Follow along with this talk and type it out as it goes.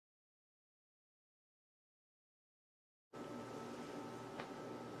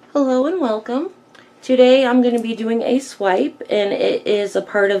Hello and welcome. Today I'm going to be doing a swipe, and it is a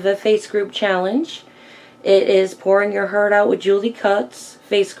part of a face group challenge. It is Pouring Your Heart Out with Julie Cuts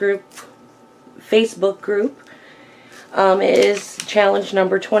Facebook group. It is challenge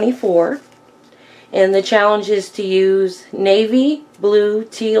number 24, and the challenge is to use navy, blue,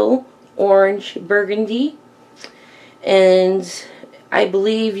 teal, orange, burgundy, and I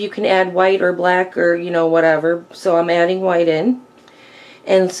believe you can add white or black or whatever, so I'm adding white in.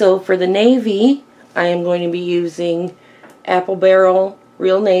 And so for the navy, I am going to be using Apple Barrel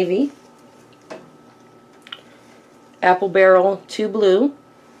Real Navy, Apple Barrel 2 Blue,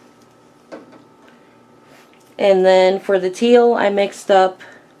 and then for the teal, I mixed up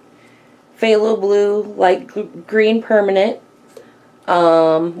Phthalo Blue, Light Green Permanent,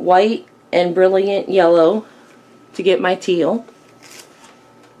 white, and Brilliant Yellow to get my teal.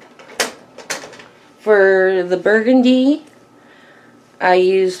 For the burgundy, I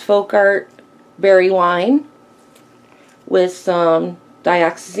used Folk Art Berry Wine with some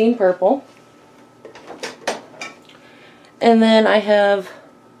dioxazine purple. And then I have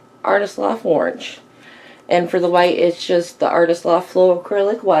Artist Loft Orange. And for the white, it's just the Artist Loft Flow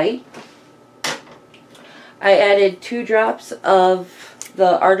Acrylic White. I added 2 drops of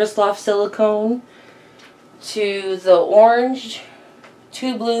the Artist Loft Silicone to the orange,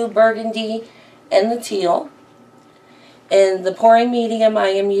 2 blue, burgundy, and the teal. And the pouring medium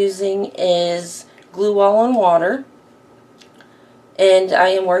I am using is Glue Wall and Water. And I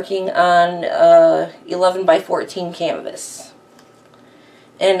am working on 11 by 14 canvas.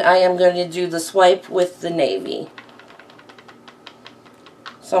 And I am going to do the swipe with the navy.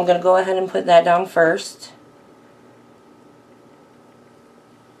 So I'm going to go ahead and put that down first,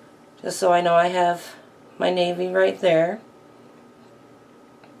 just so I know I have my navy right there.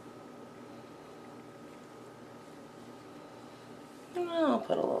 I'll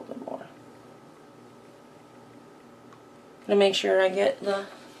put a little bit more. To make sure I get the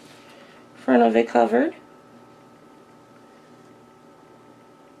front of it covered.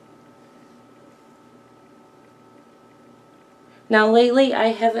 Now lately I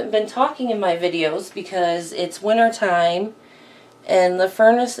haven't been talking in my videos because it's winter time and the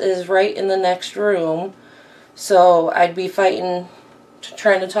furnace is right in the next room, so I'd be trying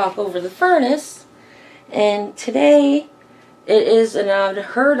to talk over the furnace. And today it is an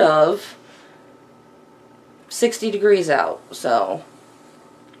unheard of 60 degrees out, so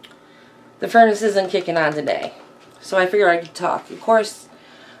the furnace isn't kicking on today. So I figured I could talk. Of course,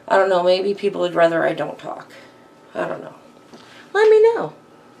 I don't know, maybe people would rather I don't talk. I don't know. Let me know.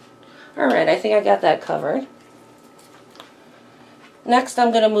 Alright, I think I got that covered. Next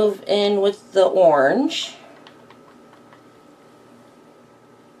I'm going to move in with the orange.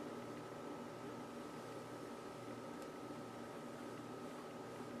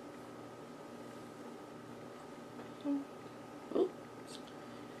 Oops.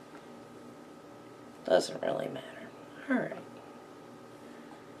 Doesn't really matter. Alright.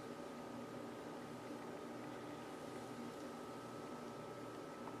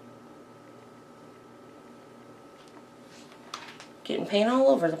 Getting paint all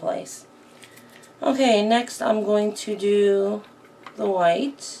over the place. Okay, next I'm going to do the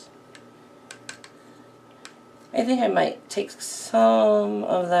white. I think I might take some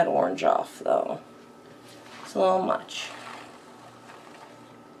of that orange off though. It's a little much.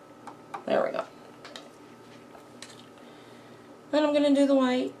 There we go. Then I'm going to do the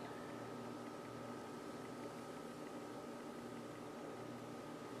white.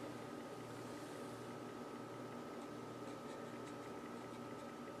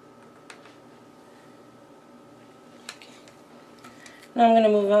 Now I'm going to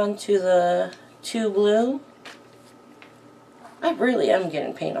move on to the 2 blue. I really am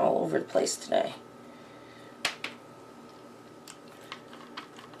getting paint all over the place today.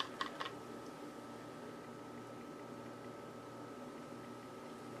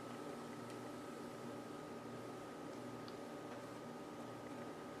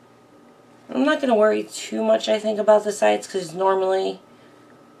 I'm not going to worry too much, I think, about the sides, because normally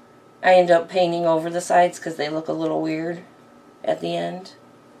I end up painting over the sides because they look a little weird at the end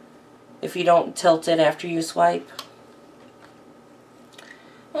if you don't tilt it after you swipe.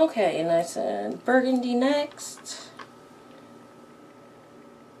 Okay, and I said burgundy next.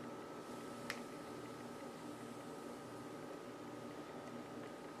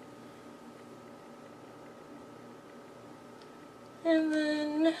 And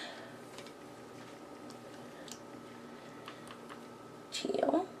then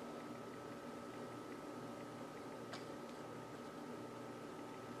teal.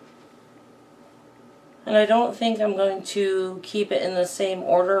 And I don't think I'm going to keep it in the same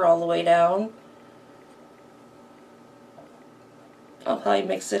order all the way down. I'll probably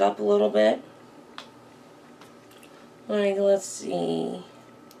mix it up a little bit. Like, let's see.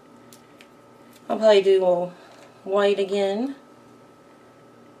 I'll probably do white again.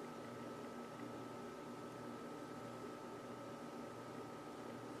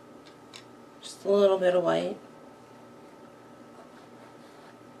 Just a little bit of white.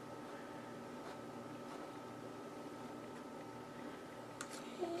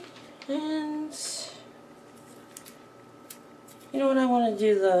 And you know what, I want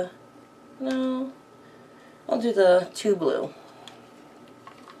to do no, I'll do the 2 blue.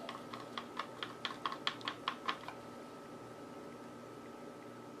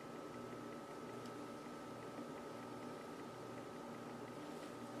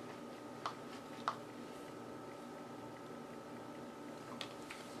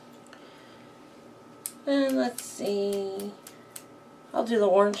 And let's see, I'll do the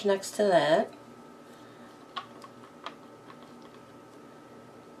orange next to that.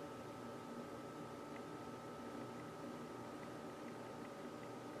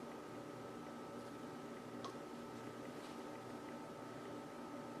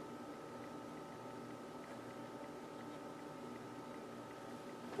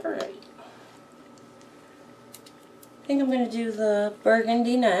 Alright. I think I'm going to do the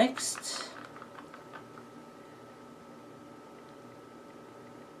burgundy next.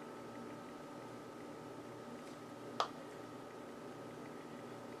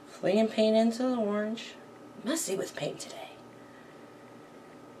 Flinging paint into the orange. Messy with paint today.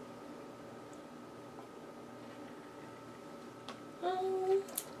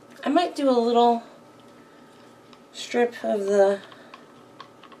 I might do a little strip of the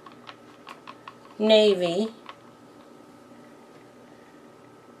navy.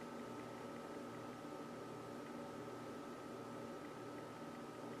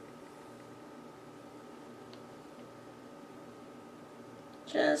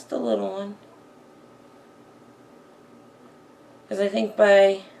 Just a little one. Because I think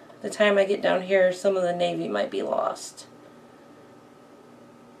by the time I get down here, some of the navy might be lost.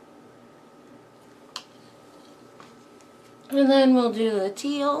 And then we'll do the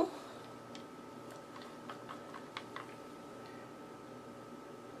teal.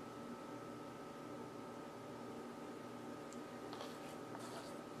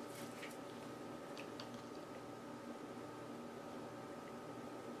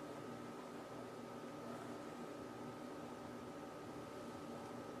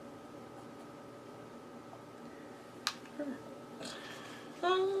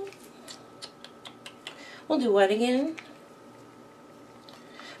 We'll do white again.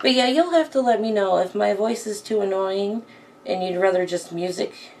 But yeah, you'll have to let me know if my voice is too annoying and you'd rather just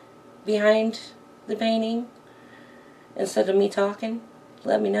music behind the painting instead of me talking.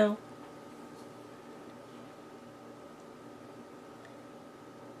 Let me know.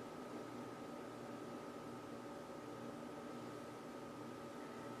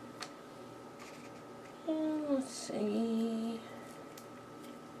 Let's see.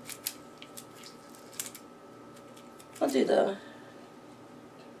 I'll do the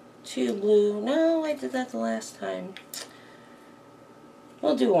 2 blue. No, I did that the last time.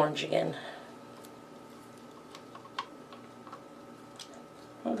 We'll do orange again.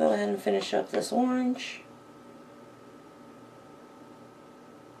 I'll go ahead and finish up this orange.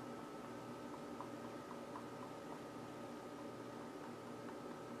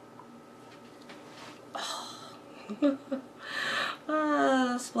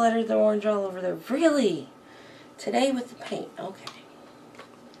 Ah, splattered the orange all over there. Really? Today with the paint. Okay.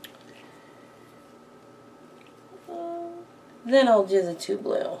 Then I'll do the 2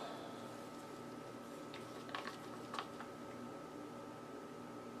 blue.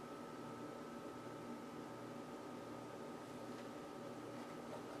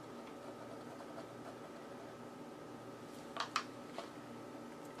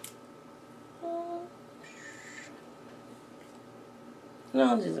 And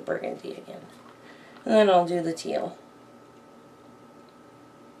I'll do the burgundy again. And then I'll do the teal.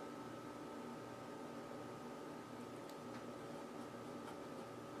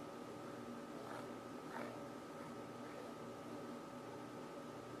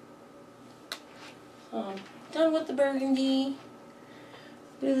 Done with the burgundy.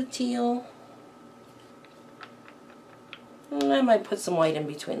 Do the teal. And I might put some white in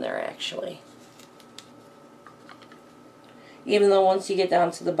between there actually. Even though once you get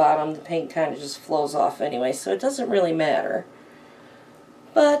down to the bottom, the paint kind of just flows off anyway, so it doesn't really matter.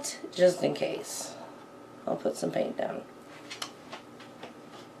 But, just in case, I'll put some paint down.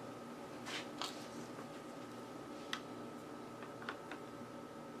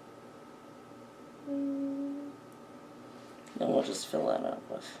 we'll just fill that up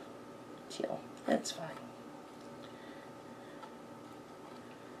with teal. That's fine.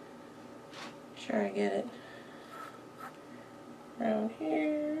 Sure, I get it around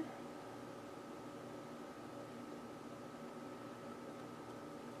here.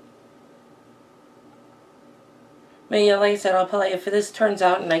 But yeah, like I said, I'll probably, if this turns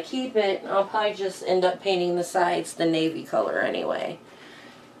out and I keep it, I'll probably just end up painting the sides the navy color anyway.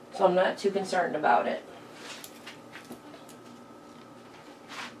 So I'm not too concerned about it.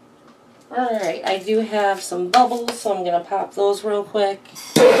 Alright, I do have some bubbles, so I'm going to pop those real quick.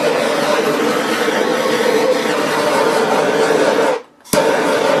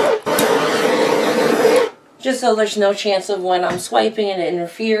 Just so there's no chance of when I'm swiping and it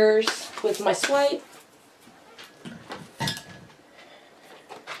interferes with my swipe.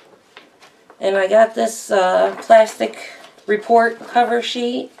 And I got this plastic report cover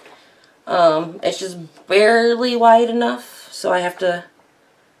sheet. It's just barely wide enough, so I have to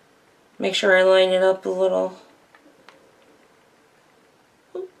make sure I line it up a little.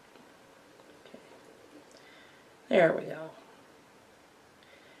 Okay. There we go.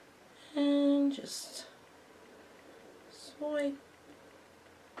 And just swipe.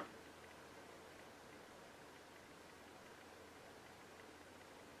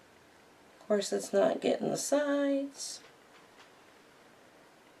 Of course, it's not getting the sides.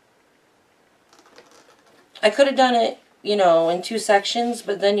 I could have done it, you know, in 2 sections,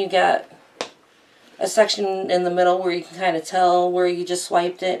 but then you got a section in the middle where you can kind of tell where you just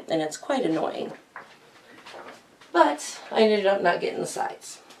swiped it, and it's quite annoying. But I ended up not getting the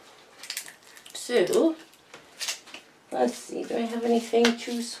sides. So, let's see, do I have anything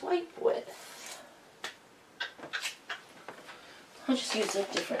to swipe with? I'll just use a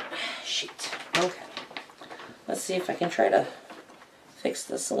different sheet. Okay. Let's see if I can try to fix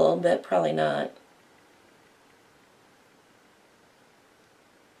this a little bit. Probably not.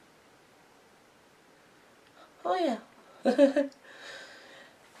 Oh yeah.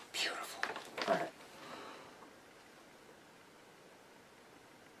 Beautiful. Alright.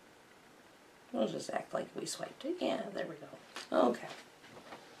 We'll just act like we swiped it. Yeah, there we go. Okay.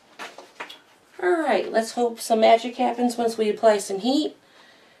 Alright, let's hope some magic happens once we apply some heat.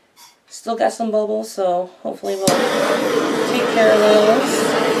 Still got some bubbles, so hopefully we'll take care of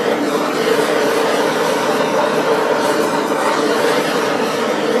those.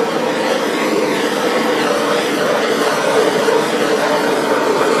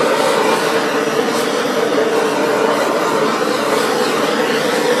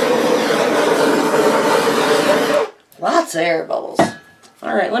 Lots of air bubbles.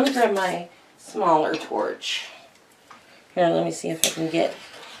 Alright, let me grab my smaller torch. Here, let me see if I can get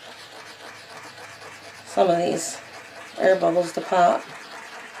some of these air bubbles to pop.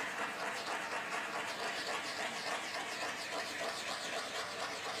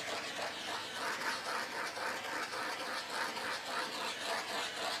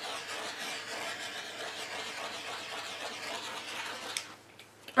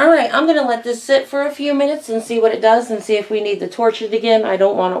 Alright, I'm going to let this sit for a few minutes and see what it does and see if we need to torch it again. I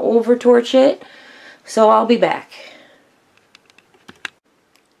don't want to over torch it, so I'll be back.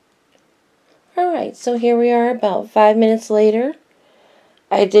 Alright, so here we are about 5 minutes later.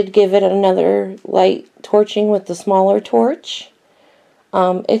 I did give it another light torching with the smaller torch.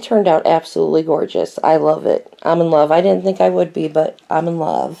 It turned out absolutely gorgeous. I love it. I'm in love. I didn't think I would be, but I'm in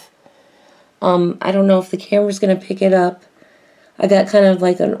love. I don't know if the camera's going to pick it up. I got kind of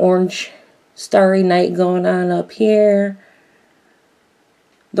like an orange starry night going on up here.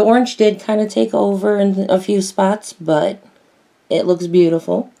 The orange did kind of take over in a few spots, but it looks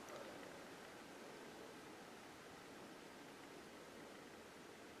beautiful.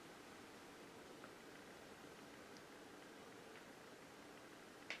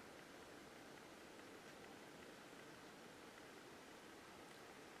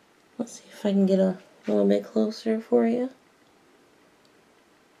 Let's see if I can get a little bit closer for you.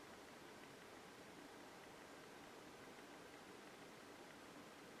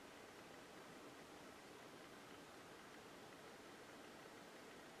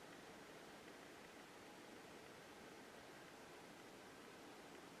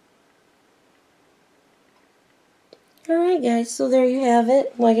 Alright guys, so there you have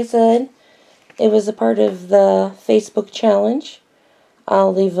it. Like I said, it was a part of the Facebook challenge.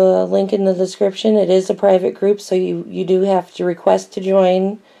 I'll leave a link in the description. It is a private group, so you do have to request to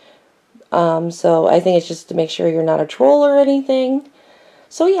join. So I think it's just to make sure you're not a troll or anything.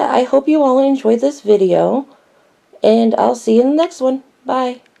 So yeah, I hope you all enjoyed this video, and I'll see you in the next one.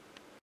 Bye.